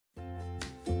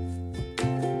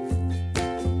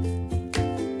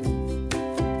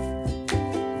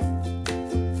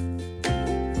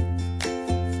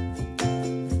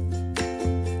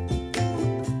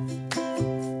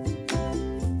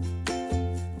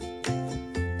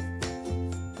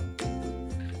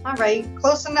All right,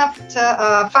 close enough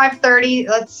to 5:30.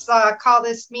 Let's call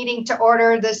this meeting to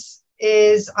order. This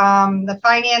is the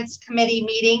Finance Committee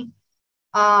meeting,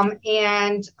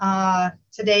 and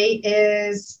today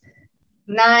is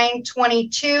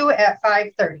 9/22 at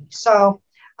 5:30. So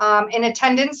in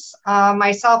attendance,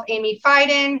 myself, Amy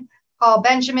Fiden, Paul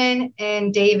Benjamin,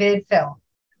 and David Phil.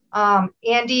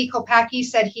 Andy Kopacki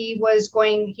said he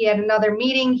had another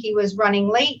meeting. He was running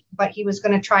late, but he was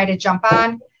going to try to jump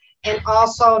on. And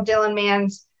also Dylan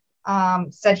Mans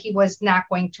said he was not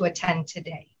going to attend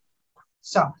today.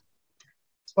 So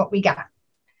that's what we got.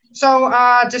 So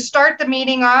to start the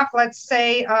meeting off, let's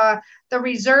say the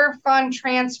reserve fund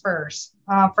transfers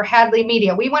for Hadley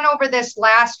Media. We went over this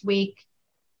last week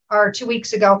or 2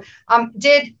 weeks ago. I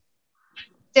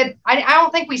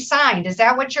don't think we signed. Is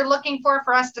that what you're looking for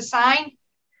us to sign?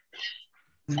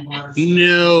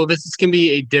 No, this is going to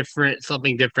be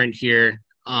something different here.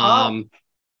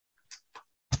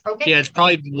 Okay. Yeah, it's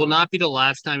probably will not be the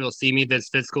last time you'll see me this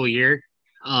fiscal year.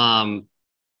 So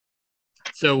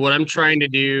what I'm trying to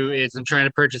do is I'm trying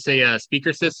to purchase a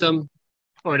speaker system,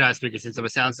 or not a speaker system, a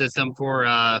sound system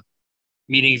for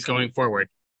meetings going forward.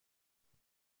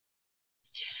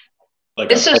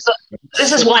 This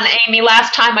is one, Amy.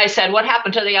 Last time I said, what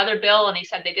happened to the other bill? And he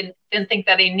said they didn't think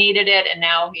that he needed it, and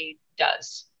now he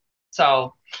does.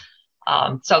 So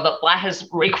his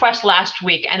request last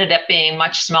week ended up being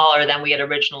much smaller than we had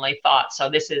originally thought. So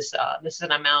this is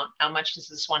an amount. How much is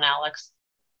this one, Alex?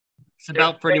 It's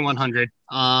about 3,100.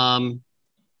 I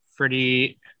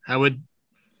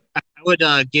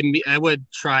would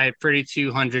try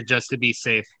 3,200 just to be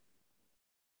safe.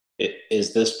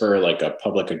 Is this for like a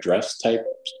public address type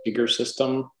speaker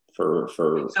system for?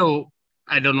 So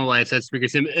I don't know why it says speaker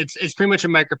system. It's pretty much a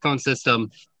microphone system.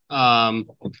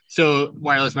 So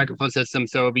wireless microphone system.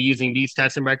 So we'll be using these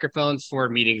types of microphones for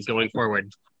meetings going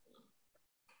forward.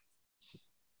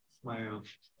 My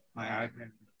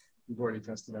iPad, we've already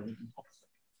tested everything.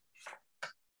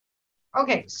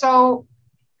 Okay, so,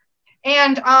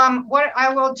 and what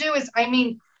I will do is,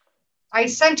 I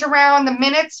sent around the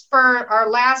minutes for our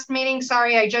last meeting.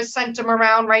 Sorry, I just sent them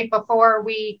around right before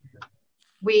we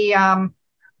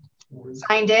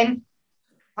signed in.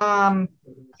 And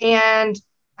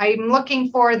I'm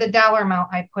looking for the dollar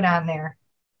amount I put on there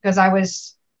because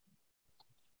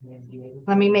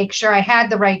let me make sure I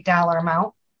had the right dollar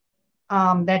amount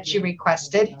that you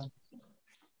requested.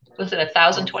 Was it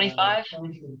 1,025?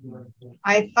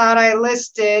 I thought I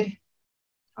listed,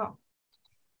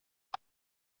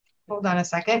 hold on a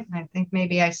second. I think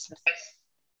maybe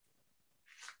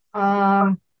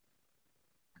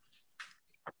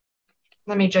let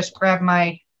me just grab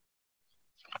my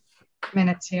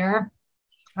minutes here.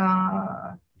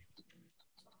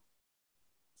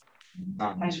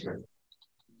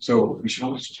 So we should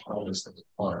always tell this as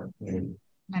part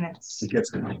minutes. It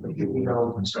gets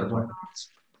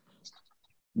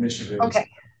initiative. Okay.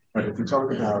 But if we talk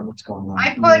about what's going on,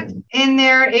 I put in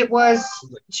there it was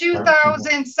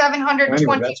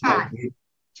 2,725.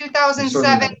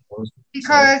 2007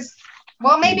 because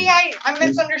maybe I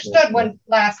misunderstood when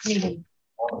last meeting.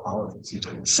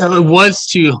 So it was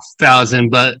 2,000,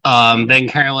 but then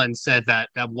Carolyn said that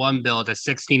one bill, the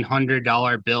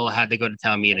 $1,600 bill, had to go to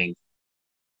town meeting.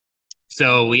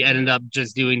 So we ended up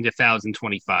just doing the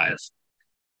 1,025.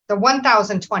 The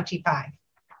 1,025.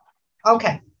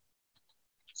 Okay.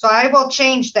 So I will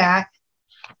change that.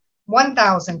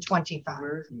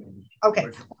 1,025. Okay.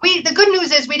 The good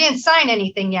news is we didn't sign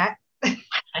anything yet.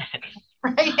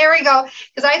 Right, here we go.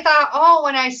 Because I thought,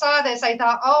 when I saw this, I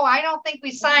thought, I don't think we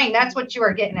signed. That's what you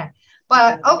were getting at.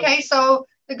 But okay, so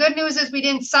the good news is we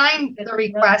didn't sign the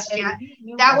request yet.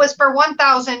 That was for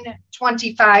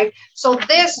 1,025. So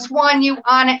this one you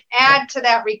want to add to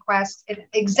that request.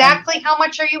 Exactly how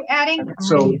much are you adding?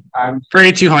 So I'm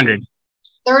 3,200.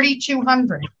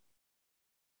 3,200.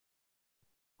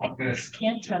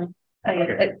 Can't tell.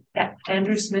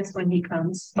 Andrew Smith when he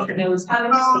comes knows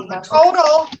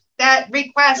total that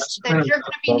request that you're going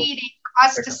to be needing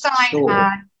us to sign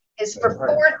on is for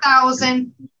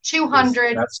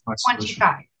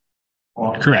 4,225.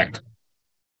 Correct.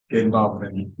 Get involved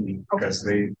in it because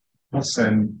they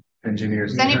send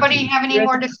engineers. Does anybody have any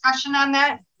more discussion on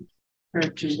that?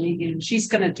 She's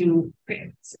going to do.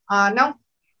 No.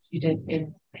 You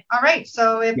did. All right.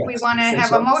 So if we want to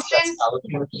have a motion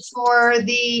for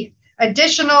the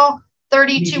additional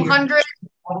 3,200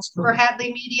 for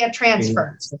Hadley Media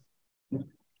transfer.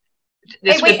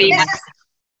 This is coming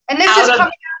out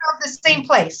of the same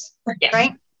place, yes.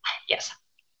 Right? Yes.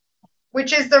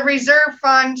 Which is the reserve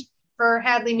fund for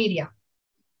Hadley Media.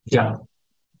 Yeah.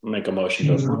 Make a motion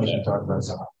to approve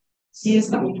that. He is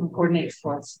that we can coordinate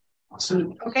for us.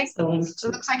 Okay. So it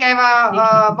looks like I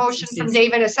have a motion from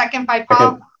David, a second by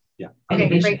Paul. Yeah.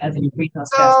 Okay, great.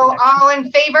 So all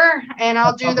in favor, and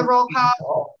I'll do the roll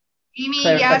call. Amy,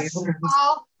 yes.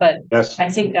 Paul? But yes. I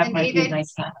think that and might David? be a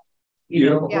nice time. You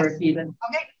know, Yes. or even.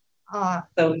 Okay.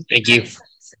 So Thank you.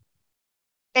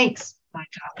 Thanks. My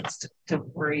job is to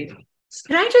worry.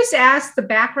 Can I just ask the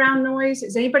background noise?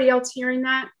 Is anybody else hearing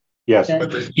that? Yes.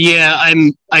 Yeah,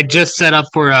 I just set up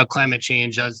for climate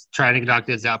change. I was trying to conduct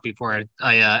this out before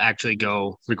I actually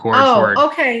go record for it. Oh,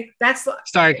 okay.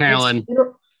 Sorry, Carolyn.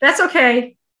 That's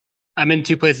okay. I'm in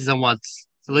two places at once.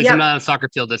 At least I'm not on a soccer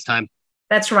field this time.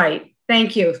 That's right.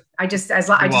 Thank you. I just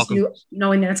knew,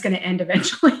 knowing that it's going to end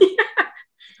eventually.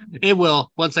 It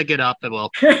will. Once I get up, it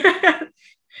will.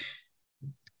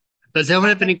 Does anyone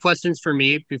have any questions for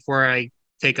me before I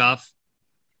take off?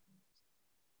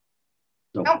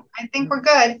 No, I think we're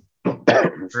good.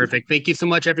 Perfect. Thank you so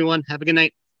much, everyone. Have a good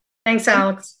night. Thanks,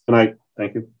 Alex. Good night.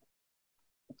 Thank you.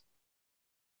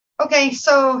 Okay,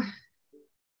 so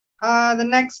the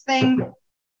next thing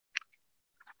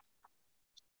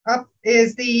up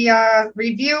is the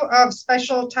review of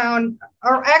special town,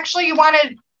 or actually you want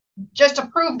to just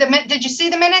approve did you see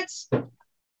the minutes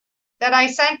that I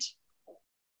sent?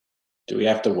 Do we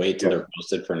have to wait till they're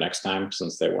posted for next time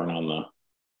since they weren't on the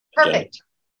Perfect.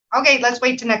 Okay, let's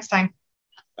wait till next time.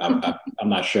 I'm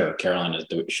not sure. Carolyn,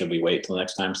 should we wait till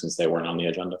next time since they weren't on the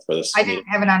agenda for this? I didn't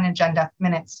have it on agenda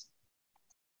minutes.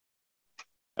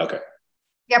 Okay.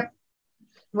 Yep.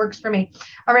 Works for me.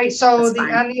 All right. So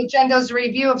on the agenda is a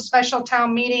review of special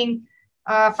town meeting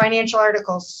financial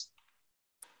articles.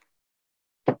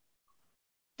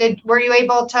 Were you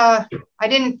able to? I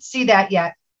didn't see that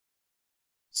yet.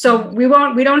 So we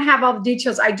don't have all the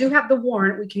details. I do have the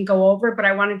warrant we can go over, but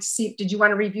I wanted to see, did you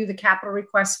want to review the capital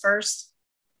request first?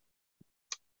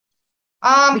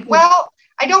 Well,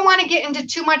 I don't want to get into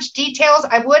too much details.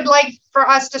 I would like for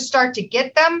us to start to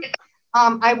get them.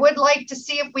 I would like to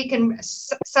see if we can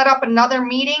set up another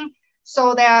meeting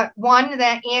so that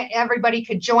everybody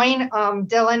could join,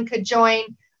 Dylan could join.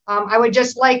 I would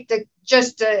just like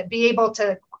to be able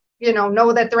to,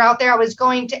 know that they're out there. I was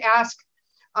going to ask,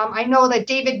 I know that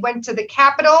David went to the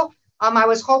Capitol. I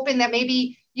was hoping that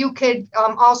maybe you could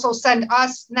also send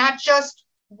us not just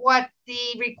what the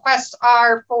requests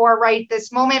are for right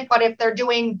this moment, but if they're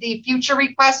doing the future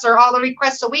requests or all the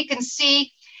requests, so we can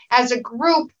see as a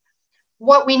group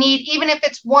what we need, even if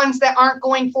it's ones that aren't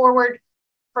going forward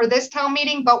for this town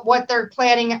meeting, but what they're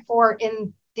planning for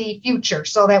in the future,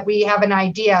 so that we have an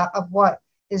idea of what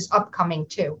is upcoming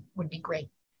too, would be great.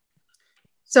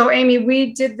 So Amy,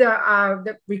 we did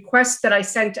the requests that I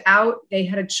sent out. They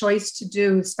had a choice to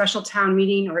do special town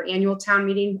meeting or annual town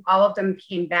meeting. All of them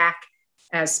came back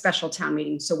as special town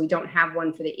meeting. So we don't have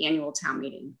one for the annual town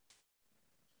meeting.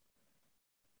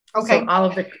 Okay. So all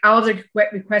of the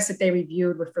requests that they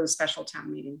reviewed were for the special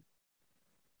town meeting.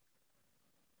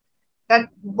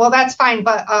 That's fine,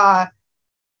 but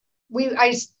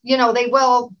they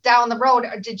will down the road.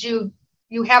 Did you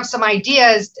have some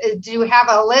ideas? Do you have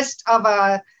a list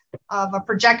of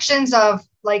projections of,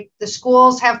 like, the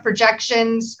schools have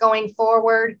projections going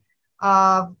forward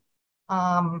of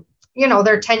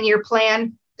their 10-year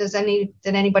plan? Did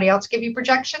anybody else give you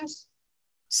projections?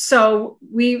 So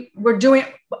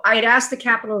I had asked the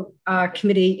capital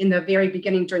committee in the very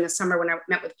beginning during the summer when I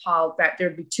met with Paul that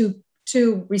there'd be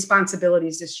two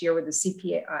responsibilities this year with the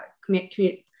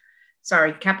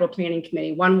capital planning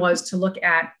committee. One was to look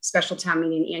at special town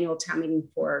meeting, annual town meeting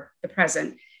for the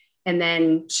present, and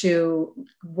then to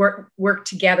work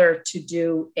together to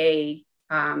do a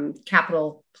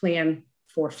capital plan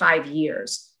for 5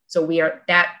 years. So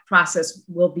that process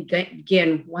will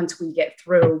begin once we get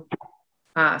through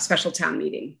special town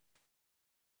meeting.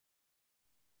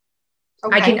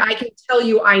 Okay. I can tell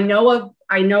you, I know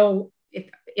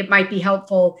it might be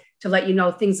helpful to let you know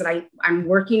things that I'm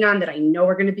working on that I know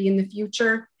are going to be in the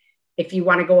future, if you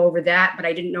want to go over that. But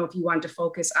I didn't know if you wanted to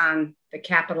focus on the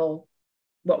capital.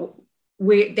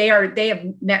 They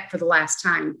have met for the last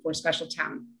time for special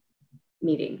town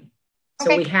meeting.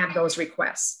 So we have those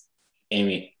requests.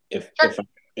 Amy, if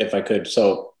I could,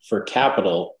 so for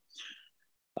capital,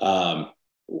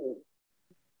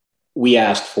 we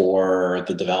asked for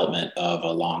the development of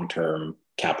a long-term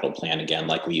capital plan again,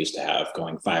 like we used to have,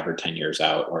 going 5 or 10 years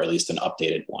out, or at least an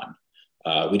updated one.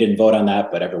 We didn't vote on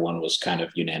that, but everyone was kind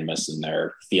of unanimous in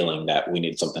their feeling that we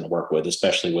need something to work with,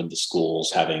 especially with the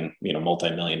schools having,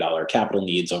 multi-million-dollar capital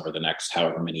needs over the next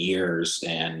however many years,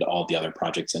 and all the other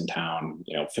projects in town,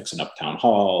 fixing up town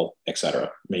hall, et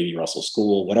cetera, maybe Russell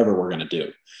School, whatever we're going to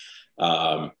do.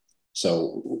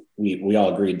 So we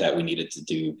all agreed that we needed to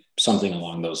do something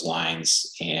along those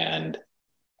lines. And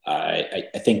I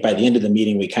think by the end of the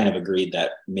meeting, we kind of agreed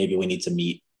that maybe we need to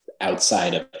meet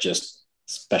outside of just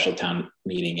special town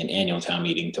meeting and annual town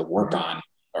meeting to work on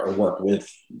or work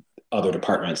with other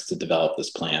departments to develop this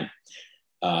plan.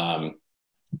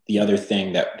 The other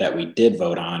thing that we did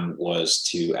vote on was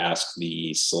to ask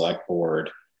the select board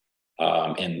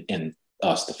and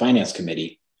us, the finance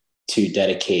committee, to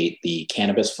dedicate the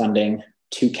cannabis funding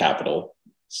to capital.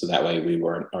 So that way we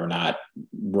are not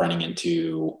running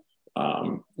into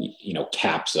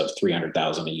caps of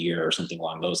 300,000 a year or something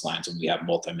along those lines when we have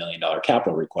multi-million-dollar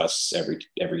capital requests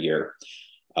every year.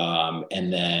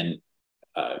 And then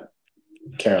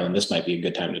Carolyn, this might be a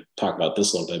good time to talk about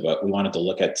this a little bit, but we wanted to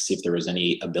look at, see if there was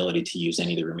any ability to use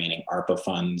any of the remaining ARPA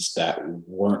funds that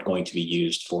weren't going to be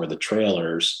used for the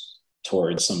trailers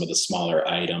towards some of the smaller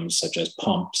items such as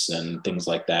pumps and things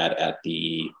like that at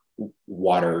the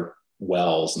water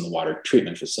wells and the water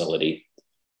treatment facility.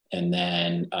 And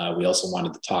then we also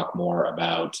wanted to talk more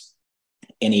about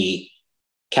any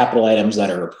capital items that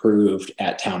are approved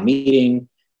at town meeting.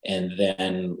 And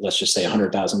then let's just say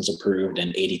 100,000 is approved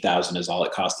and 80,000 is all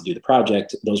it costs to do the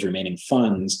project. Those remaining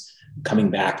funds coming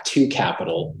back to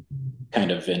capital,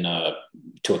 kind of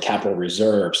to a capital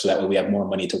reserve, so that way we have more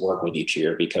money to work with each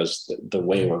year, because the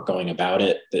way we're going about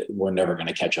it, that we're never going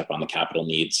to catch up on the capital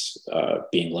needs,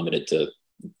 being limited to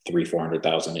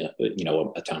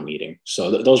 300,000-400,000, a town meeting.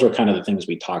 So those were kind of the things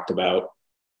we talked about.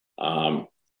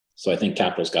 So I think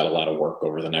capital's got a lot of work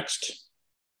over the next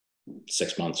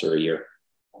 6 months or a year.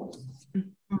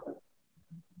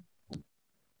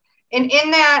 And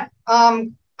in that,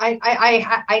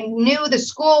 I knew the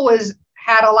school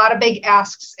had a lot of big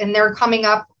asks, and they're coming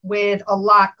up with a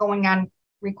lot going on,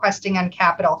 requesting on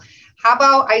capital. How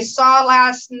about, I saw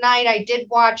last night, I did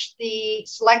watch the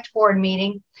select board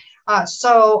meeting.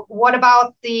 So what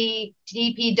about the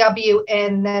DPW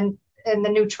and the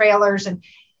new trailers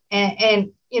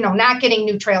and not getting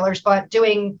new trailers, but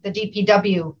doing the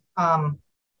DPW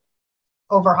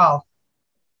overhaul?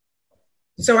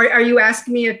 So are you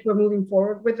asking me if we're moving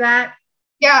forward with that?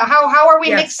 Yeah, how are we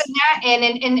Yes. mixing that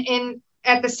in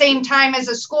at the same time as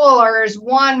a school, or is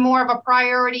one more of a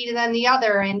priority than the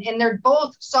other? And they're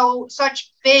both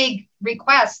such big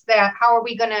requests that how are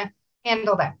we going to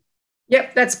handle that?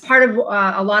 Yep, that's part of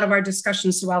a lot of our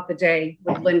discussions throughout the day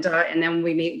with Linda, and then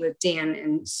we meet with Dan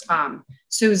and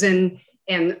Susan,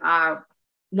 and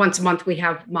once a month we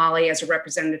have Molly as a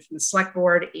representative from the select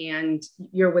board, and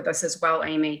you're with us as well,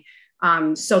 Amy.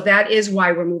 So that is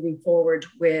why we're moving forward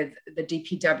with the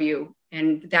DPW,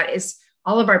 and that is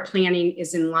all of our planning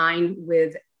is in line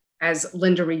with, as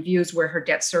Linda reviews, where her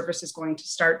debt service is going to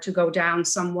start to go down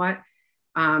somewhat,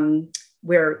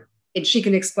 and she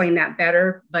can explain that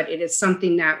better, but it is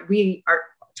something that we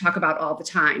talk about all the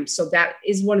time. So that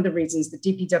is one of the reasons the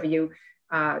DPW,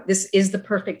 this is the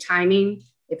perfect timing.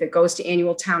 If it goes to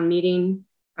annual town meeting,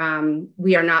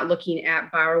 we are not looking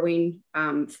at borrowing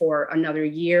for another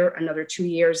year, another 2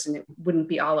 years, and it wouldn't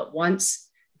be all at once.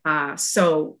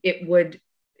 So it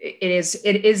is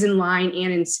in line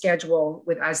and in schedule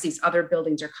with as these other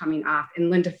buildings are coming off. And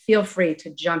Linda, feel free to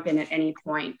jump in at any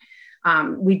point. I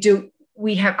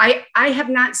have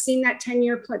not seen that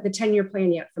 10-year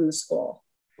plan yet from the school.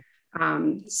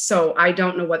 So I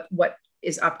don't know what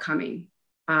is upcoming.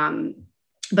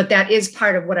 But that is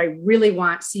part of what I really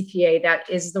want CPA. That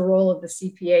is the role of the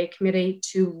CPA committee,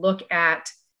 to look at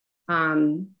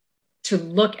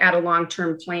a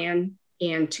long-term plan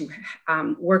and to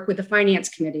work with the finance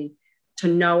committee to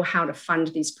know how to fund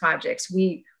these projects.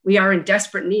 We are in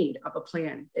desperate need of a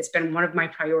plan. It's been one of my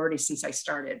priorities since I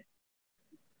started.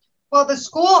 Well, the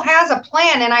school has a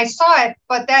plan, and I saw it,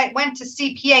 but that went to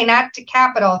CPA, not to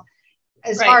capital,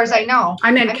 as far as I know.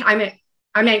 I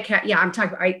meant, yeah, I'm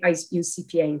talking, I use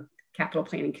CPA and capital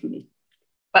planning committee.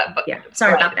 But yeah,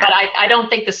 sorry about that. But I don't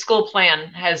think the school plan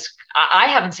has, I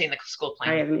haven't seen the school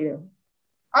plan. I haven't either.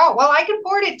 Oh, well, I can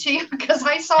forward it to you because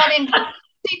I saw it in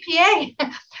CPA.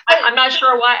 I'm not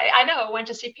sure why. I know it went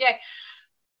to CPA.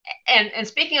 And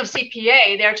speaking of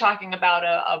CPA, they're talking about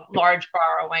a large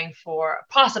borrowing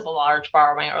possible large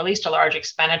borrowing, or at least a large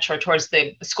expenditure towards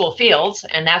the school fields.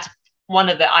 And that's one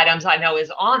of the items I know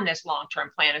is on this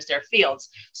long-term plan is their fields.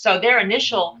 So their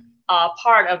initial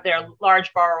part of their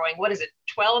large borrowing, what is it,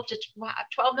 12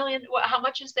 million? How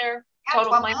much is their total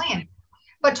 12 plan? million.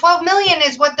 But 12 million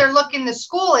is what they're looking the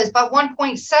school is, but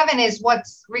 1.7 is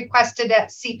what's requested at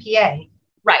CPA.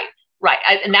 Right.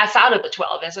 And that's out of the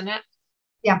 12, isn't it?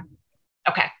 Yeah.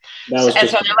 Okay. That was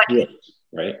just fields,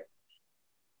 right?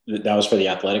 That was for the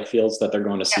athletic fields that they're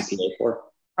going to CPA for?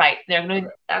 Right.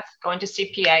 That's going to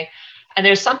CPA. And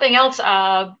there's something else.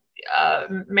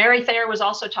 Mary Thayer was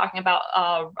also talking about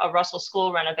a Russell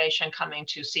School renovation coming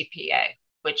to CPA,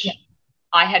 which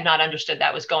I had not understood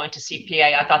that was going to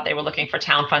CPA. I thought they were looking for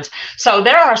town funds. So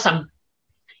there's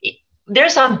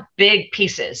some big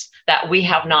pieces that we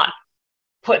have not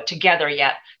put together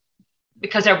yet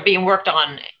because they're being worked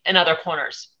on in other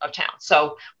corners of town.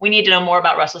 So we need to know more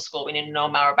about Russell School. We need to know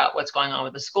more about what's going on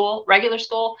with the school, regular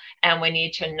school, and we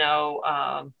need to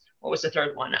know what was the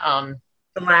third one?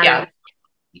 The ladder.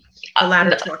 A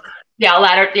ladder truck.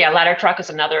 Ladder truck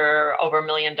is another over $1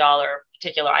 million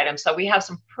particular item. So we have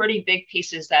some pretty big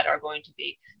pieces that are going to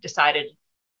be decided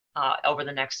over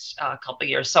the next couple of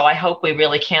years. So I hope we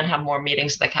really can have more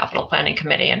meetings with the capital planning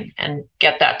committee and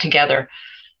get that together.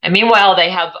 And meanwhile,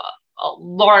 they have a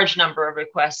large number of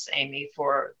requests, Amy,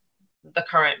 for the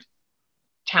current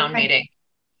town meeting.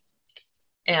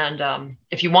 And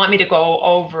if you want me to go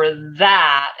over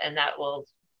that, and that will.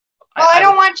 Well, I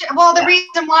don't want you. Well, the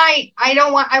reason why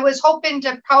I was hoping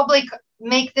to probably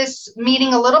make this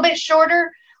meeting a little bit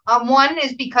shorter. One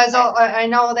is because I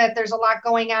know that there's a lot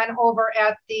going on over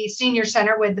at the senior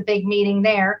center with the big meeting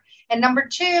there. And number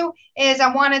two is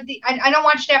I don't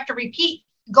want you to have to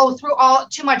go through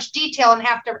too much detail and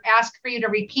have to ask for you to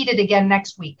repeat it again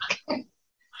next week.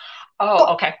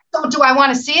 Oh, okay. So do I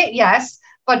want to see it? Yes.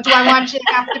 But do I want you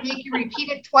to have to make you repeat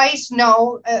it twice?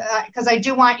 No, because I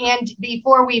do want Andy,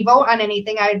 before we vote on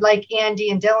anything, I'd like Andy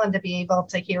and Dylan to be able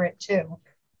to hear it too.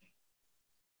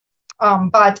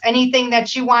 But anything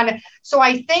that you want to, so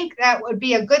I think that would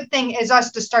be a good thing is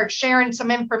us to start sharing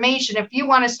some information. If you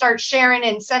want to start sharing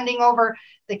and sending over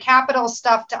the capital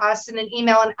stuff to us in an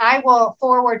email, and I will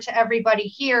forward to everybody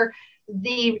here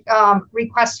the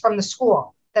requests from the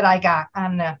school that I got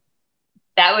on the.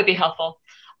 That would be helpful.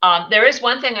 There is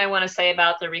one thing I want to say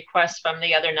about the request from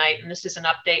the other night, and this is an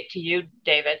update to you,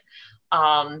 David,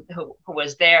 who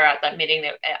was there at that meeting.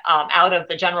 That, out of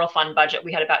the general fund budget,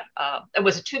 we had about, it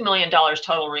was a $2 million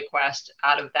total request.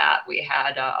 Out of that, we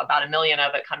had about $1 million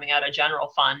of it coming out of general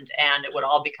fund, and it would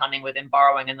all be coming within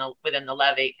borrowing within the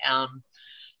levy.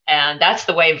 And that's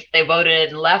the way they voted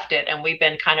and left it. And we've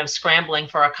been kind of scrambling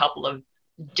for a couple of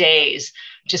days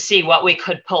to see what we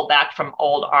could pull back from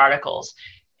old articles.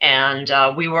 And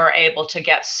we were able to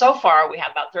get, so far, we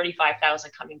have about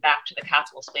 $35,000 coming back to the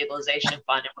capital stabilization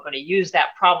fund. And we're going to use that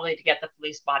probably to get the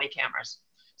police body cameras.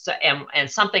 So, and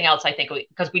something else, I think,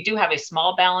 because we do have a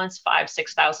small balance,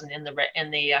 $5,000-6,000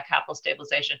 in the capital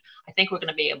stabilization. I think we're going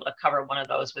to be able to cover one of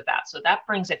those with that. So that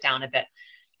brings it down a bit.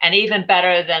 And even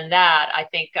better than that, I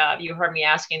think you heard me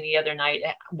asking the other night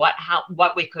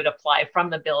what we could apply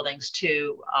from the buildings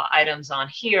to items on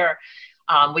here.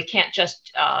 We can't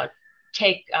just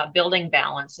take building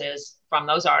balances from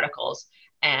those articles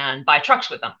and buy trucks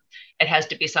with them. It has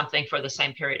to be something for the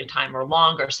same period of time or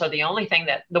longer. So the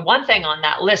one thing on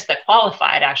that list that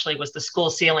qualified actually was the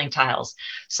school ceiling tiles.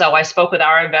 So I spoke with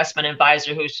our investment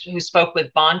advisor who spoke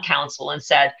with bond counsel and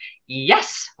said,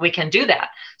 yes, we can do that.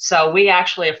 So we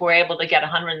actually, if we're able to get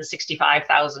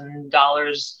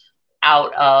 $165,000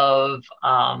 out of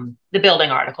the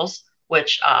building articles,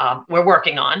 which we're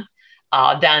working on,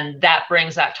 then that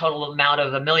brings that total amount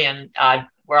of $1 million.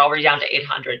 We're already down to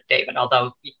 800, David,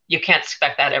 although you can't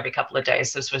expect that every couple of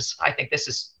days.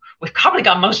 We've probably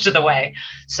got most of the way.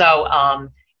 So,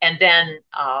 and then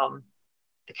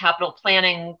the capital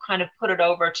planning kind of put it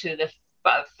over to the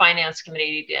finance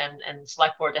committee and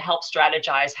select board to help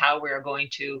strategize how we're going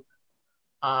to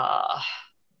come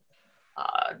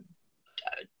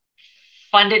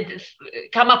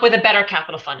up with a better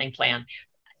capital funding plan.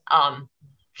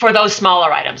 For those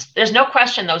smaller items. There's no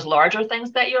question those larger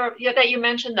things that you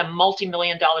mentioned, the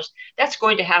multi-million dollars, that's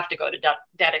going to have to go to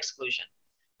debt exclusion.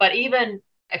 But even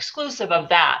exclusive of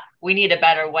that, we need a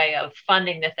better way of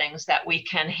funding the things that we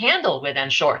can handle within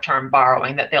short-term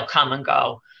borrowing, that they'll come and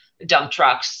go, dump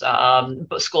trucks,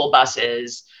 school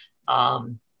buses,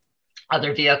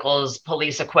 other vehicles,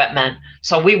 police equipment.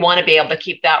 So we want to be able to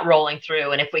keep that rolling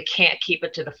through. And if we can't keep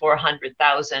it to the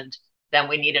 400,000, then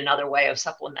we need another way of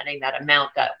supplementing that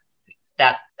amount that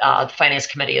the finance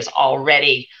committee has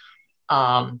already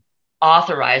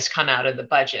authorized come out of the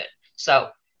budget. So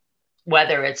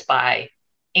whether it's by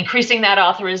increasing that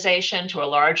authorization to a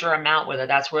larger amount, whether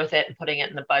that's worth it and putting it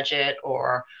in the budget,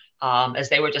 or as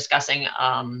they were discussing,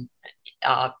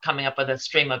 coming up with a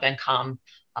stream of income,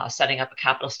 setting up a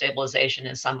capital stabilization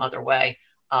in some other way.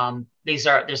 There's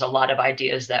a lot of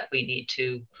ideas that we need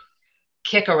to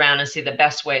kick around and see the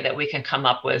best way that we can come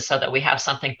up with, so that we have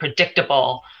something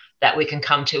predictable that we can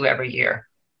come to every year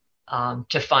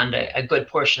to fund a good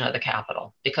portion of the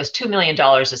capital. Because $2 million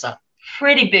is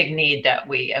pretty big need that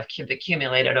we have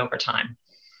accumulated over time.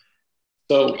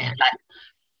 So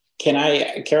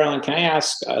Carolyn, can I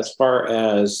ask, as far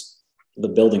as the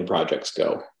building projects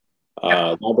go,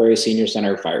 library, senior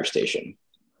center, fire station,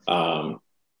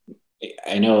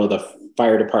 I know the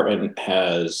fire department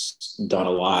has done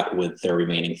a lot with their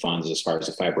remaining funds as far as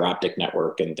the fiber optic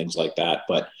network and things like that.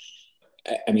 But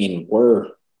I mean, we're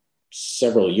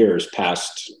several years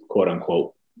past, quote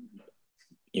unquote,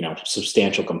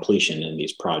 substantial completion in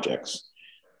these projects.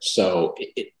 So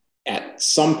at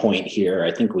some point here,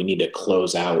 I think we need to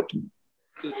close out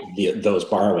those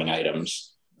borrowing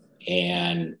items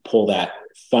and pull that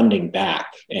funding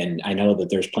back. And I know that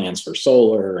there's plans for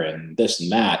solar and this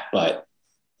and that, but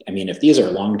I mean, if these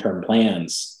are long-term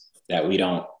plans that we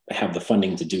don't have the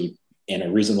funding to do in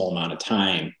a reasonable amount of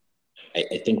time,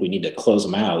 I think we need to close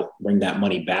them out, bring that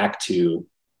money back to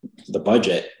the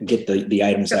budget, get the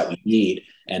items that we need,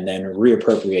 and then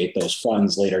reappropriate those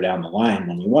funds later down the line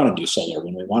when we want to do solar,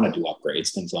 when we want to do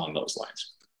upgrades, things along those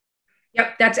lines.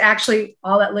 Yep, that's actually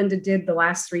all that Linda did the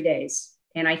last 3 days.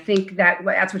 And I think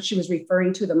that's what she was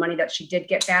referring to, the money that she did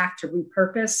get back to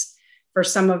repurpose for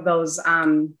some of those,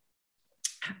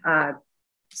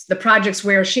 the projects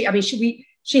where she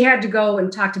had to go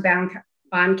and talk to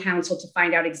bond counsel to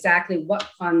find out exactly what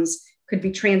funds could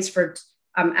be transferred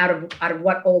out of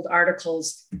what old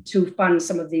articles to fund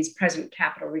some of these present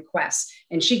capital requests.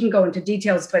 And she can go into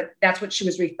details, but that's what she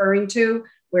was referring to,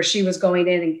 where she was going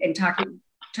in and talking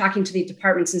to the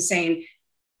departments and saying,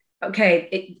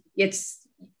 okay, it's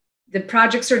the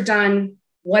projects are done.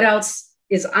 What else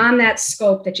is on that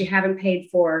scope that you haven't paid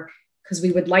for? Because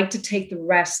we would like to take the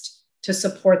rest to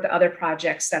support the other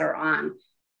projects that are on.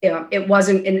 It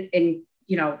wasn't in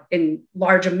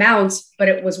large amounts, but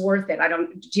it was worth it.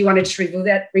 Do you want to just review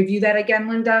that again,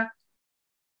 Linda?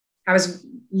 That's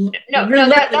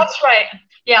right.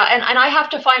 Yeah. And I have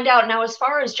to find out now, as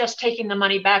far as just taking the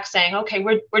money back, saying, okay,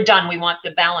 we're done. We want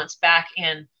the balance back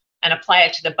in and apply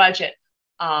it to the budget.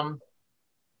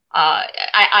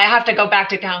 I have to go back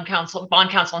to bond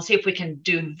counsel and see if we can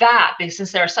do that, because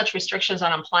since there are such restrictions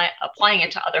on applying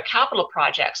it to other capital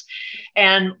projects.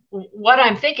 And what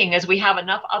I'm thinking is we have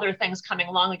enough other things coming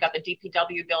along. We've got the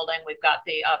DPW building. We've got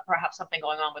the perhaps something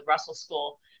going on with Russell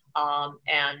School.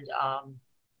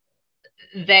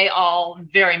 They all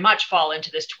very much fall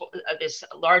into this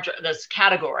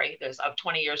category. There's of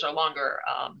 20 years or longer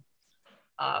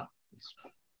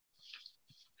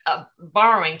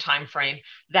borrowing time frame,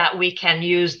 that we can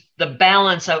use the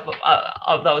balance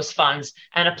of those funds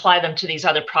and apply them to these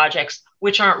other projects,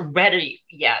 which aren't ready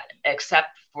yet, except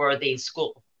for the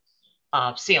school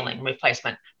ceiling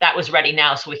replacement. That was ready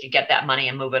now, so we could get that money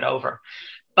and move it over.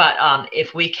 But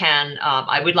if we can,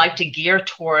 I would like to gear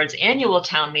towards annual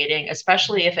town meeting,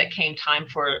 especially if it came time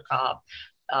for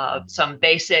some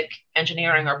basic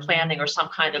engineering or planning or some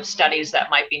kind of studies that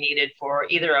might be needed for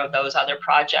either of those other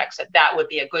projects. That would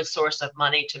be a good source of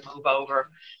money to move over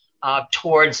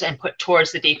towards and put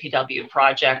towards the DPW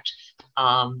project.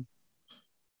 And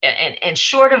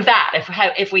short of that,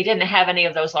 if we didn't have any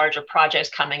of those larger projects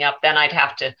coming up, then I'd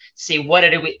have to see what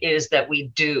it is that we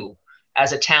do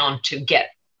as a town to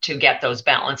get those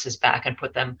balances back and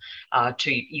put them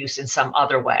to use in some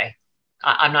other way.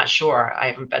 I'm not sure.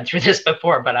 I haven't been through this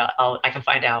before, but I can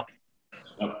find out.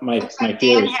 My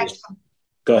fear is just,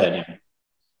 go ahead.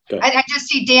 I just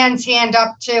see Dan's hand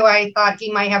up too. I thought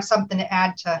he might have something to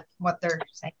add to what they're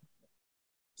saying.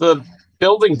 The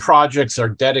building projects are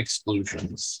debt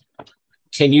exclusions.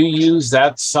 Can you use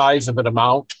that size of an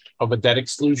amount of a debt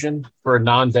exclusion for a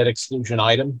non-debt exclusion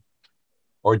item?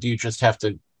 Or do you just have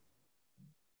to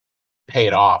pay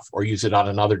it off or use it on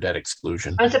another debt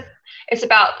exclusion? It's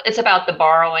about the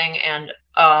borrowing, and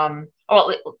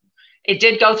it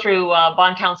did go through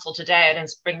bond counsel today. I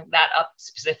didn't bring that up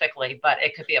specifically, but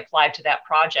it could be applied to that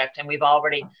project. And we've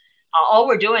already, all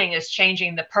we're doing is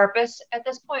changing the purpose at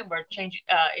this point. We're changing,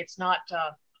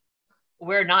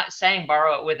 we're not saying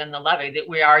borrow it within the levy, that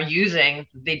we are using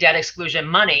the debt exclusion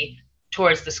money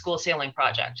towards the school ceiling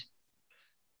project.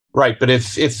 Right, but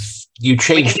if you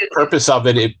change the purpose of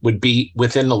it, it would be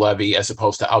within the levy as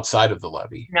opposed to outside of the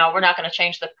levy. No, we're not going to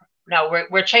change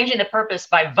we're changing the purpose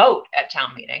by vote at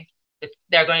town meeting.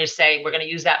 They're going to say we're going to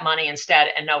use that money instead,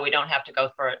 and no, we don't have to go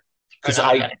for it. Because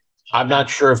I'm not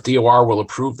sure if DOR will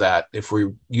approve that if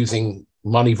we're using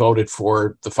money voted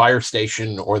for the fire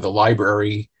station or the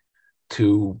library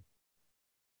to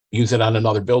use it on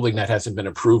another building that hasn't been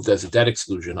approved as a debt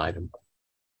exclusion item.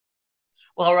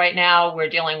 Well, right now we're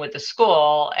dealing with the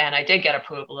school, and I did get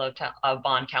approval of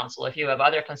bond counsel. If you have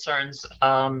other concerns,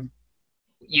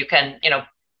 you can,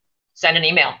 send an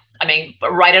email. I mean,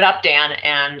 write it up, Dan,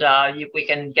 and we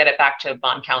can get it back to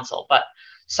bond counsel. But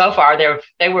so far,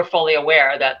 they were fully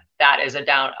aware that that is a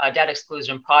debt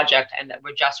exclusion project, and that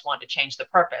we just want to change the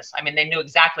purpose. I mean, they knew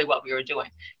exactly what we were doing.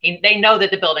 They know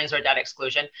that the buildings are debt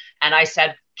exclusion, and I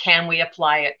said, can we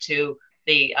apply it to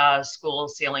the school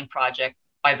ceiling project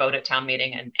by vote at town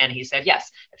meeting? And he said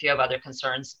yes. If you have other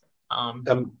concerns, I'm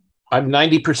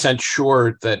 90%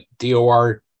 sure that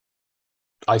DOR.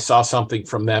 I saw something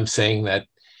from them saying that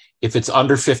if it's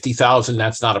under 50,000,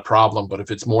 that's not a problem. But if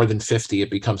it's more than 50,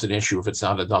 it becomes an issue if it's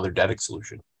not another debt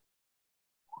exclusion.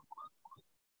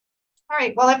 All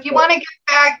right. Well, if you want to get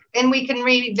back and we can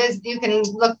revisit, you can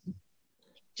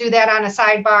do that on a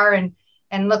sidebar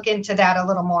and look into that a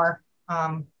little more.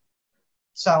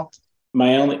 So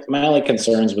my only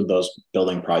concerns with those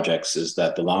building projects is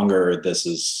that the longer this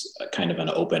is kind of an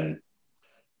open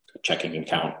checking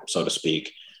account, so to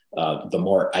speak, the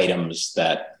more items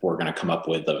that we're going to come up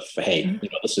with of, hey,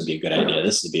 this would be a good idea.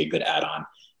 This would be a good add-on.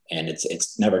 And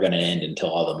it's never going to end until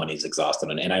all the money's exhausted.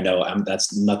 And I know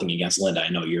that's nothing against Linda. I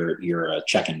know you're a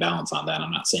check and balance on that.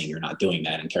 I'm not saying you're not doing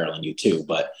that, and Carolyn, you too.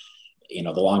 But the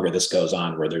longer this goes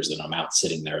on, where there's an amount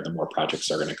sitting there, the more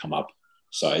projects are going to come up.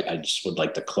 So I just would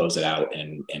like to close it out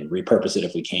and repurpose it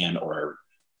if we can, or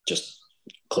just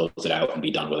close it out and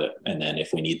be done with it. And then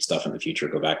if we need stuff in the future,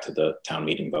 go back to the town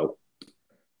meeting vote.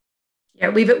 Yeah,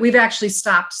 we've actually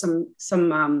stopped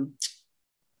some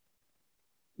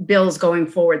bills going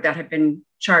forward that have been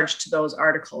charged to those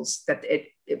articles that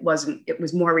it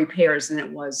was more repairs than it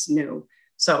was new.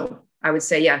 So I would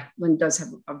say, yeah, Lynn does have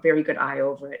a very good eye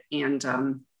over it.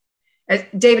 And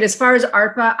David, as far as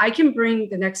ARPA, I can bring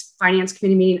the next finance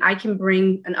committee meeting, I can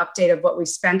bring an update of what we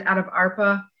spent out of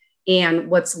ARPA and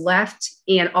what's left,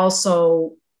 and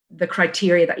also the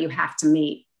criteria that you have to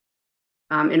meet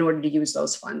in order to use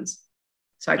those funds.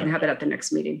 So I can have it at the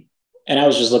next meeting. And I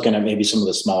was just looking at maybe some of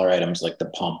the smaller items like the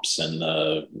pumps and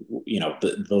the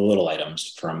little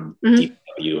items from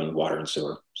DPW and water and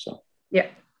sewer. So yeah.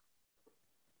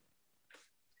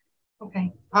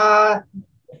 Okay. How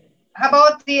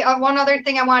about the one other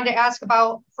thing I wanted to ask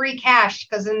about free cash?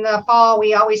 Because in the fall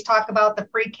we always talk about the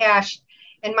free cash,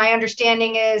 and my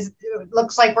understanding is it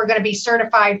looks like we're going to be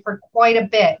certified for quite a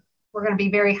bit. We're going to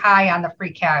be very high on the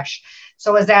free cash.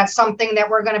 So is that something that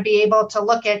we're going to be able to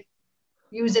look at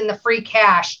using the free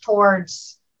cash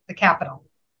towards the capital?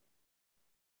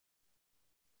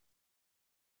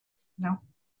 No.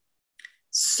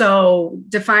 So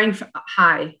define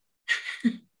high.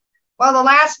 Well, the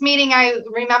last meeting I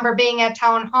remember being at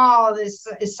town hall,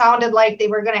 it sounded like they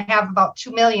were going to have about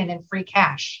 $2 million in free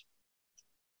cash.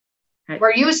 Right.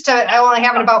 We're used to only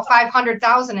having about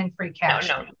 500,000 in free cash.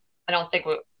 No, I don't think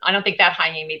that high,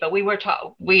 Amy. But we were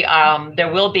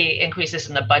there will be increases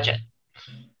in the budget.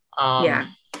 Yeah.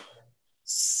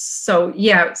 So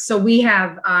we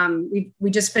have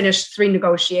we just finished 3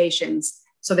 negotiations.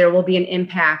 So there will be an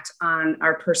impact on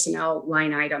our personnel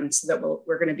line items, so that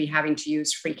we're going to be having to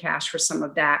use free cash for some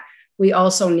of that. We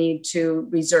also need to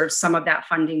reserve some of that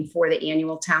funding for the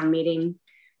annual town meeting.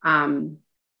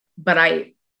 But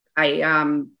I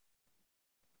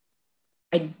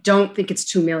don't think it's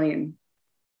 2 million.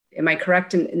 Am I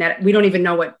correct in that we don't even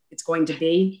know what it's going to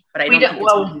be? But we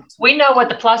know what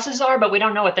the pluses are, but we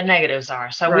don't know what the negatives are.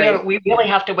 So right. we really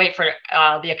have to wait for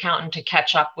the accountant to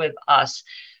catch up with us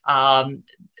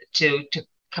to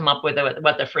come up with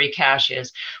what the free cash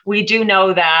is. We do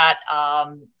know that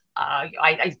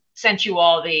I sent you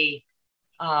all the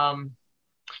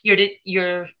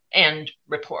year end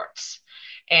reports,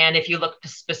 and if you look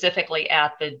specifically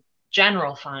at the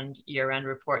general fund year-end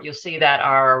report, you'll see that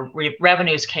our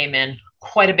revenues came in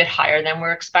quite a bit higher than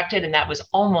we're expected, and that was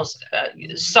almost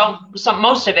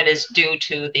most of it is due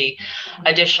to the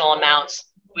additional amounts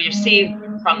we received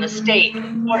from the state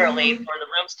quarterly for the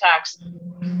rooms tax,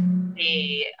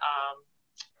 the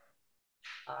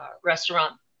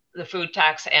restaurant, the food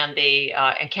tax, and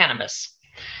and cannabis.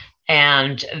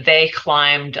 And they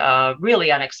climbed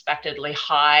really unexpectedly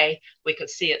high. We could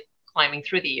see it climbing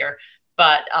through the year,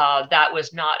 but that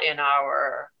was not in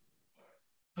our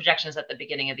projections at the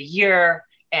beginning of the year.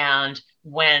 And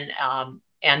when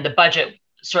and the budget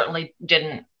certainly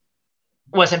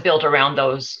wasn't built around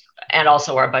those. And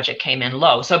also our budget came in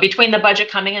low. So between the budget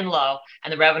coming in low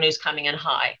and the revenues coming in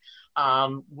high,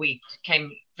 we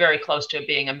came very close to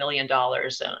being $1 million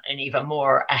and even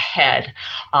more ahead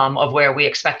of where we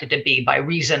expected to be by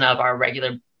reason of our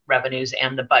regular revenues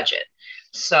and the budget.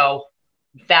 So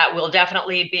that will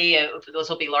definitely be, those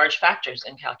will be large factors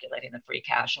in calculating the free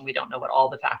cash. And we don't know what all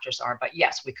the factors are, but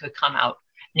yes, we could come out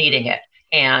needing it.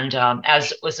 And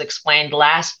as was explained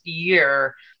last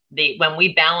year, when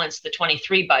we balanced the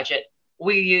 23 budget,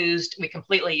 we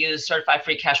completely used certified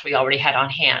free cash we already had on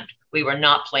hand. We were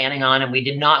not planning on, and we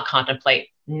did not contemplate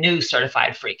new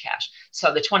certified free cash.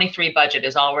 So the 23 budget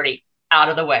is already out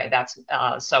of the way. That's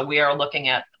so we are looking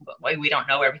at, we don't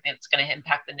know everything that's going to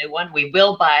impact the new one. We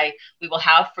will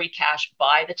have free cash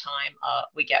by the time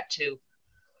we get to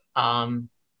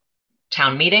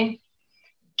town meeting.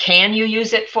 Can you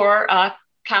use it for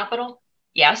capital?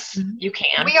 Yes, you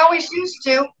can. We always used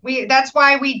to. That's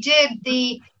why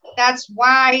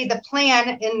the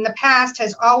plan in the past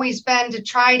has always been to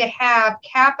try to have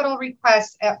capital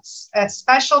requests at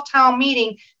special town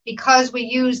meeting, because we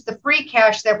used the free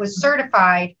cash that was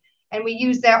certified, and we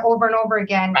used that over and over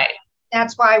again. Right.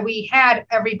 That's why we had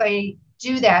everybody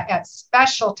do that at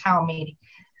special town meeting.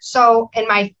 So, and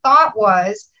my thought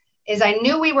is I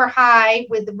knew we were high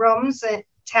with the rooms and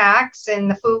tax and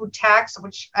the food tax,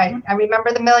 which I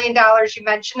remember the $1 million you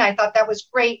mentioned. I thought that was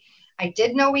great. I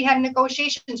did know we had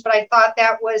negotiations, but I thought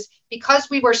that was because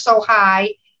we were so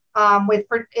high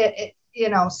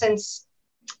since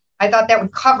I thought that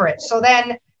would cover it. So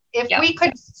then if we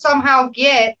could somehow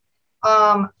get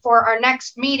for our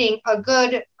next meeting a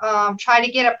good, try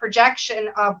to get a projection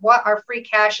of what our free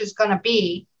cash is going to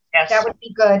be, that would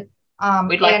be good.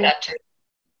 We'd like that too.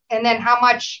 And then how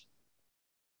much,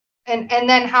 and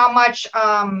then how much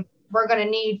we're going to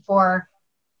need for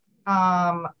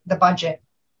the budget.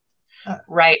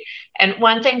 Right. And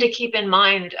one thing to keep in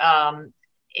mind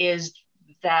is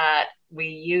that we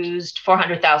used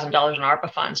 $400,000 in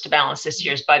ARPA funds to balance this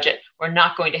year's budget. We're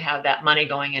not going to have that money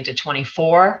going into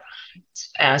 24.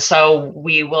 So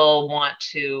we will want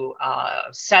to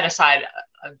set aside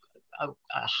a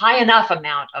high enough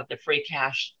amount of the free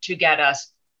cash to get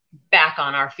us back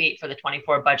on our feet for the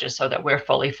 24 budget, so that we're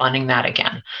fully funding that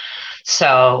again.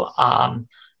 So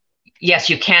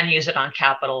yes, you can use it on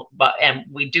capital, and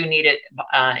we do need it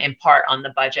in part on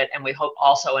the budget, and we hope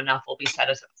also enough will be set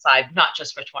aside, not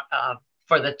just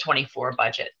for the 24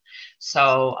 budget.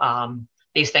 So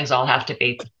these things all have to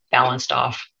be balanced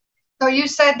off. So you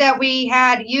said that we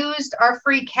had used our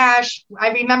free cash. I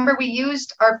remember we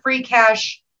used our free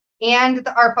cash and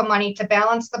the ARPA money to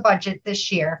balance the budget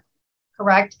this year,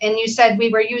 correct? And you said we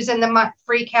were using the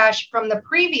free cash from the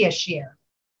previous year,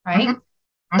 right?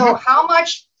 Mm-hmm. So how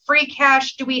much free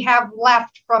cash do we have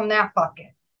left from that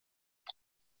bucket?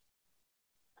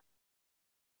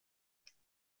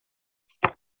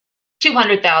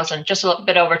 $200,000, just a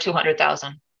bit over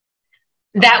 200,000.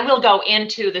 That will go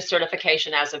into the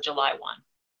certification as of July 1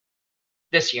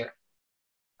 this year.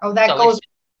 Oh, that goes.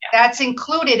 That's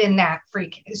included in that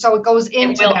free. So it goes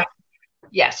into that.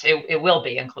 Yes, it will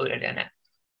be included in it.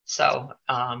 So,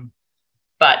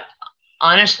 but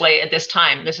honestly, at this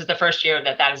time, this is the first year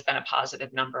that has been a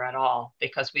positive number at all,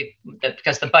 because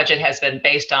the budget has been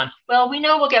based on, well, we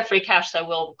know we'll get free cash, so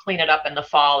we'll clean it up in the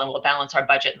fall and we'll balance our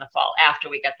budget in the fall after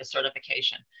we get the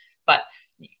certification. But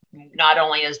not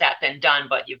only has that been done,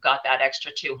 but you've got that extra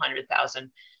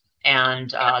 200,000,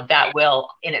 and that will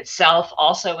in itself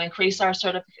also increase our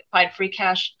certified free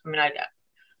cash. I mean,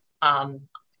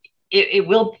 it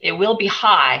will be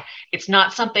high. It's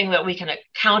not something that we can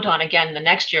count on again the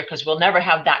next year, because we'll never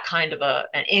have that kind of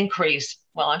an increase.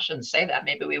 Well, I shouldn't say that.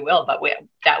 Maybe we will, but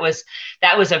that was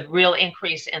a real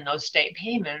increase in those state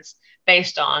payments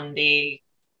based on the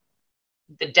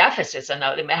deficits and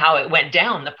how it went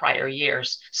down the prior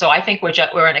years. So I think we're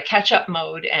in a catch-up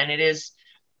mode, and it is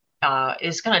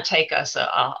going to take us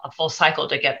a full cycle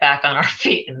to get back on our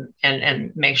feet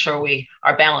and make sure we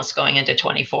are balanced going into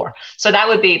 24. So that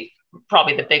would be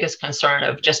probably the biggest concern,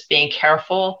 of just being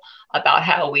careful about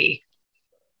how we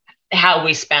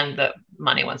spend the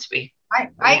money once we.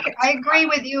 I agree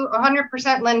with you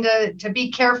 100%, Linda, to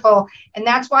be careful. And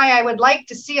that's why I would like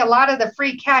to see a lot of the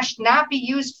free cash not be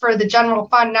used for the general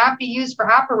fund, not be used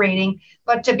for operating,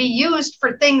 but to be used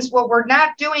for things. What we're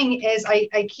not doing is,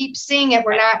 I keep seeing it,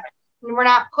 we're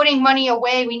not putting money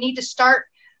away. We need to start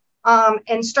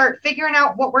figuring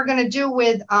out what we're going to do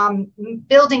with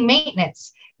building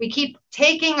maintenance. We keep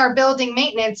taking our building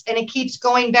maintenance and it keeps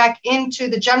going back into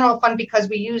the general fund because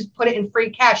we put it in free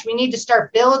cash. We need to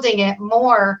start building it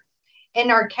more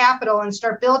in our capital and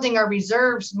start building our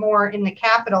reserves more in the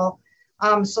capital,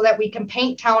 so that we can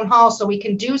paint town hall, so we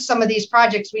can do some of these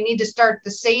projects. We need to start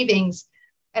the savings.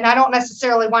 And I don't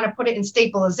necessarily want to put it in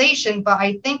stabilization, but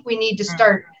I think we need to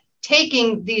start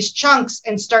taking these chunks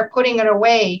and start putting it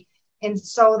away. And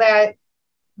so that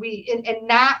and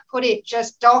not put it,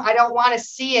 I don't want to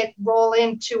see it roll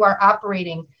into our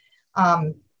operating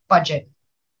budget.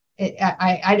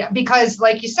 Because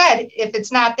like you said, if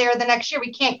it's not there the next year,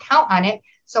 we can't count on it.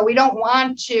 So we don't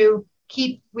want to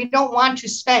we don't want to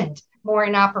spend more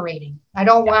in operating. I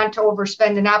don't want to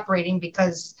overspend in operating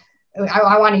because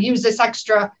I want to use this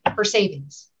extra for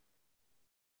savings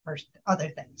or other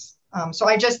things. So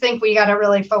I just think we got to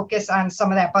really focus on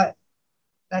some of that, but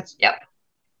that's, yep.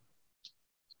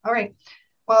 All right.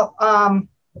 Well,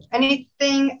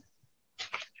 anything,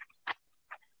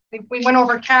 we went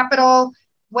over capital.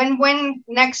 When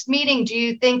next meeting do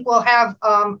you think we'll have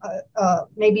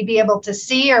maybe be able to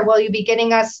see, or will you be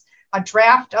getting us a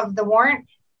draft of the warrant?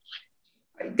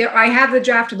 I have the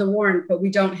draft of the warrant, but we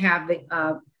don't have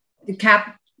the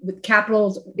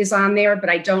capital is on there, but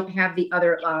I don't have the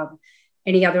other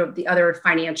any other the other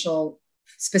financial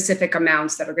specific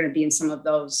amounts that are going to be in some of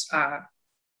those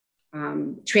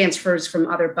transfers from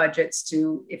other budgets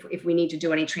to if we need to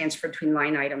do any transfer between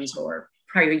line items or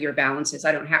prior year balances.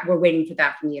 I don't have. We're waiting for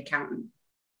that from the accountant.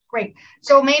 Great.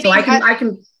 So maybe I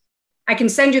can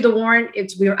send you the warrant.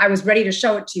 I was ready to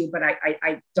show it to you, but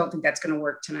I don't think that's going to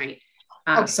work tonight.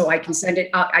 Okay. So I can send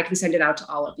it. I can send it out to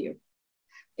all of you.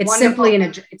 It's Wonderful.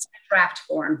 Simply it's a draft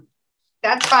form.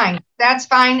 That's fine. That's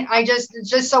fine. I just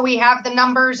so we have the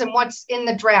numbers and what's in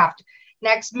the draft.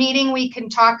 Next meeting we can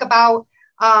talk about.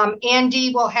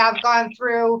 Andy will have gone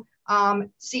through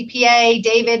CPA.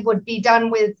 David would be done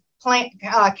with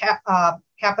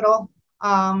capital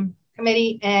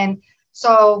committee, and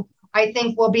so I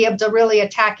think we'll be able to really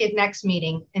attack it next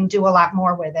meeting and do a lot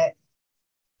more with it.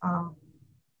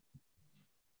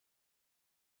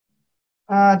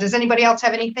 Does anybody else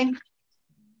have anything?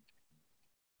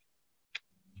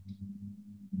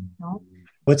 No.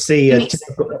 What's the?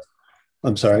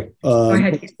 I'm sorry. Go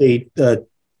ahead.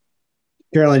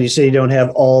 Carolyn, you say you don't have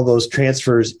all those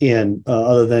transfers in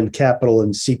other than capital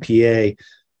and CPA.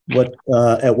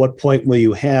 At what point will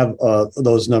you have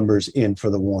those numbers in for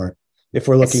the warrant? If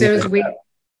we're looking as soon as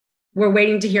we're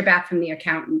waiting to hear back from the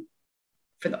accountant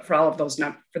for all of those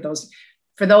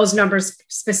for those numbers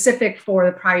specific for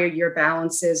the prior year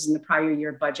balances and the prior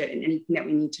year budget and anything that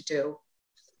we need to do.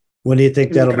 When do you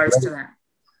think that'll be ready? To that?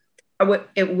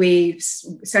 We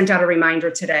sent out a reminder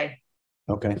today.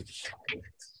 Okay.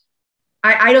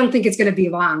 I don't think it's going to be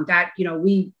long. That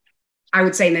I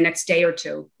would say in the next day or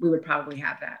two we would probably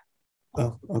have that.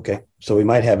 Oh, okay. So we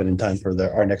might have it in time for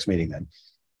our next meeting then.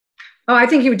 Oh, I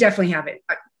think you would definitely have it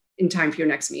in time for your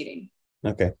next meeting.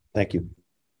 Okay, thank you.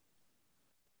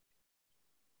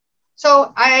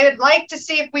 So I'd like to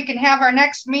see if we can have our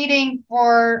next meeting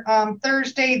for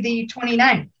Thursday, the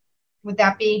 29th. Would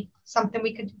that be something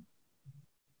we could do?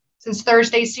 Since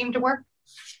Thursdays seem to work?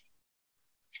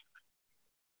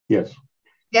 Yes.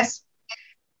 Yes?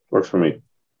 Works for me.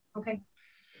 Okay.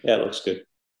 Yeah, it looks good.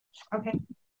 Okay.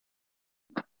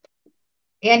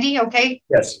 Andy, okay?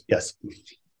 Yes.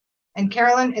 And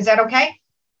Carolyn, is that okay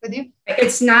with you?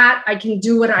 It's not. I can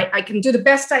do I can do the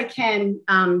best I can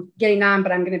getting on,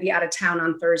 but I'm going to be out of town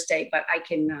on Thursday. But I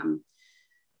can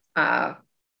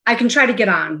try to get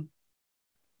on.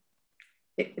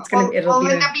 It'll will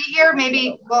Linda be here?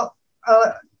 Maybe. Well,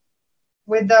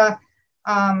 with the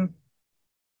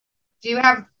do you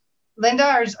have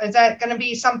Linda, or is that going to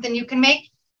be something you can make?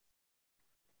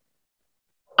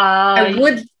 I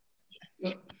would.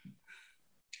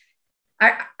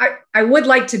 I would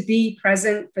like to be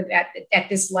present for that at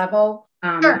this level,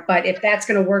 sure. But if that's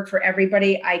going to work for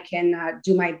everybody, I can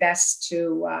do my best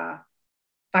to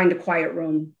find a quiet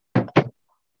room.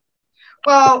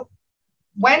 Well,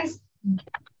 is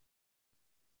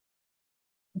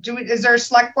there a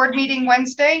select board meeting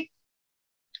Wednesday?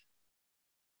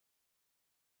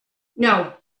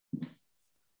 No.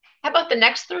 How about the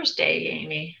next Thursday,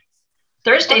 Amy?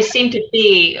 Thursdays seem to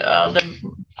be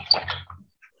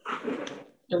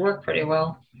they work pretty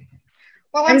well.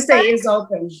 Well, Wednesday is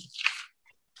open.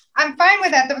 I'm fine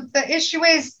with that. The issue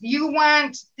is you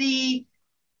want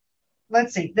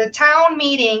let's see, the town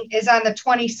meeting is on the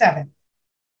 27th.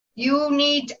 You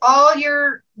need all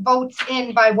your votes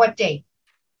in by what date?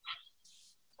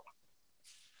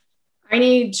 I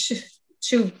need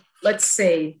to let's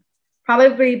see,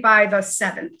 probably by the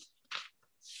 7th.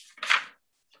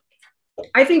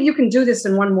 I think you can do this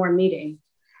in one more meeting.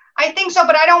 I think so,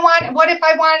 but I don't want. What if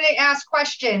I wanted to ask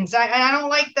questions? I don't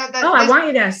like the. I want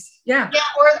you to ask. Yeah. Yeah,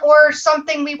 or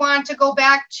something we want to go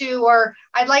back to, or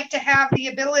I'd like to have the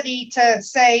ability to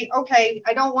say, okay,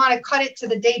 I don't want to cut it to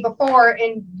the day before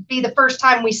and be the first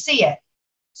time we see it.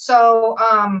 So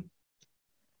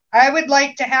I would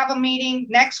like to have a meeting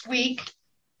next week,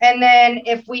 and then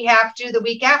if we have to, the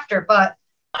week after. But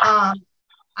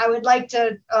I would like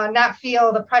to not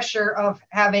feel the pressure of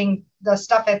having the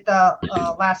stuff at the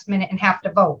last minute and have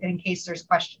to vote in case there's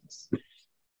questions.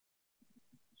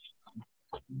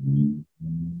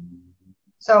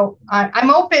 So I'm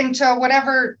open to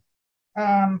whatever.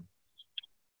 I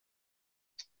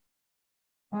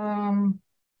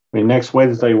mean, next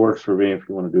Wednesday works for me if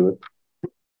you want to do it.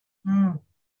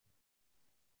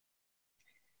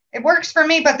 It works for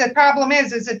me, but the problem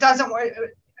is it doesn't work.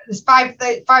 It's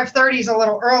 5:30 is a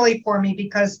little early for me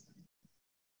because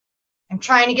I'm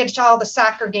trying to get to all the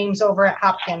soccer games over at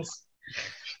Hopkins.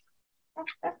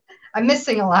 I'm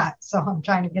missing a lot, so I'm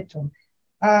trying to get to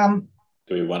them.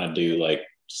 Do we want to do like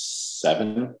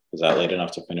 7? Is that late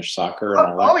enough to finish soccer? And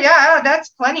all that? Oh yeah, that's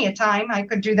plenty of time. I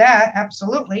could do that.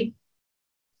 Absolutely.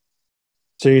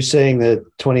 So you're saying the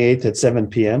 28th at 7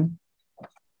 p.m.?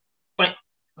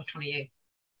 28th.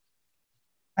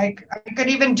 I could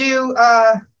even do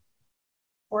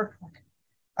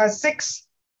 6.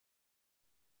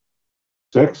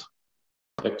 6?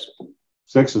 6.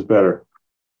 6 is better.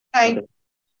 Okay.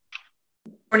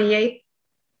 28.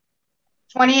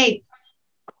 28.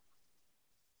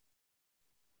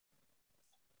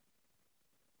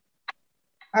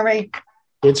 All right.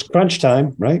 It's crunch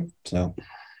time, right? So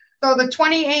the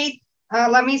 28th,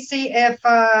 let me see if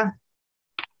I'm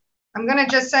going to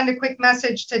just send a quick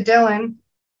message to Dylan.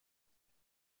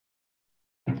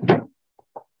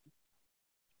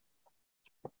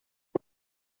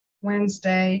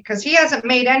 Wednesday, because he hasn't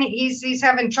made any, he's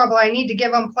having trouble. I need to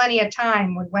give him plenty of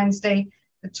time with Wednesday,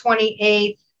 the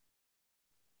 28th.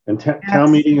 And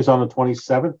town meeting is on the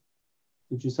 27th,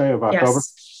 did you say, of October?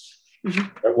 Yes.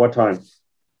 Mm-hmm. At what time?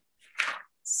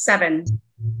 7.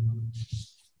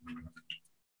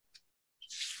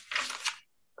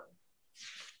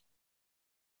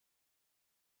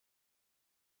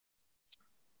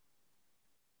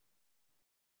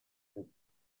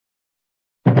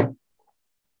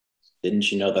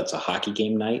 Didn't you know that's a hockey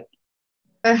game night?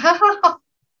 It's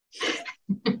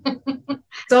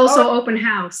also open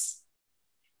house.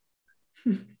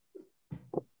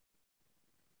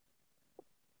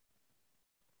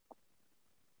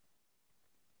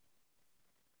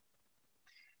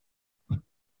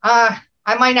 I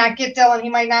might not get Dylan. He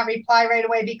might not reply right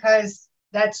away because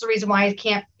that's the reason why he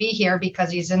can't be here, because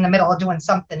he's in the middle of doing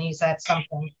something. He's at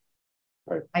something.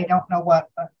 Right. I don't know what,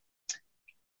 but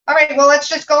all right, well, let's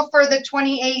just go for the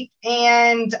 28th,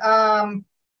 and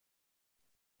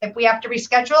if we have to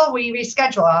reschedule, we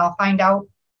reschedule. I'll find out.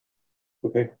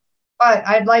 Okay. But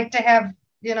I'd like to have,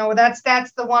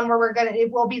 that's the one where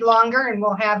it will be longer, and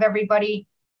we'll have everybody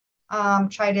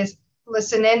try to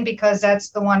listen in, because that's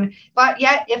the one. But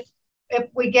yet, if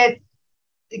it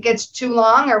gets too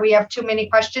long or we have too many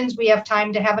questions, we have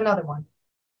time to have another one.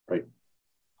 Right.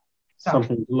 So.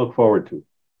 Something to look forward to.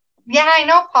 Yeah, I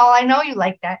know, Paul. I know you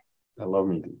like that. I love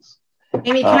meetings.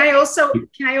 Amy, can I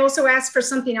also ask for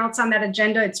something else on that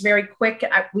agenda? It's very quick.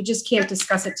 We just can't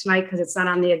discuss it tonight because it's not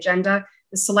on the agenda.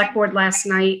 The select board last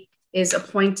night is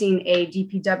appointing a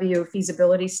DPW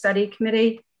feasibility study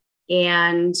committee,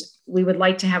 and we would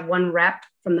like to have one rep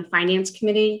from the finance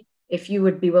committee. If you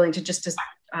would be willing to just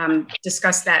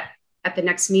discuss that at the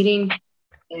next meeting.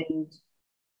 And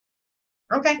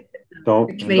okay.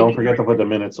 Don't forget to put the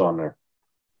minutes on there.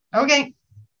 Okay.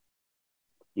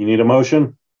 You need a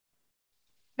motion?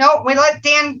 No, we let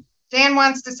Dan. Dan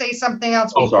wants to say something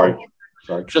else. Oh, sorry.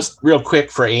 Just real quick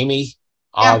for Amy.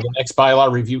 Yeah. The next bylaw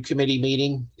review committee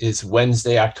meeting is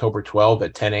Wednesday, October 12th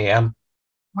at 10 a.m.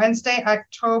 Wednesday,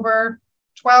 October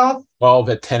 12th. 12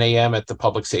 at 10 a.m. at the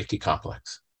Public Safety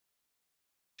Complex.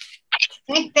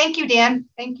 Thank you, Dan.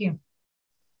 Thank you.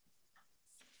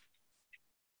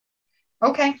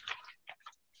 Okay.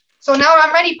 So now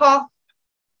I'm ready, Paul.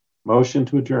 Motion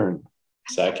to adjourn.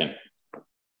 Second.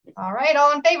 All right,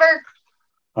 all in favor?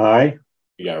 Aye.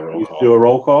 You got a roll call. Do a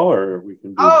roll call, or we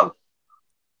can do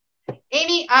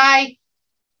Amy, aye.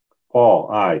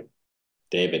 Paul, aye.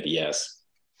 David, yes.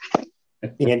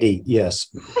 Andy,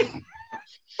 yes.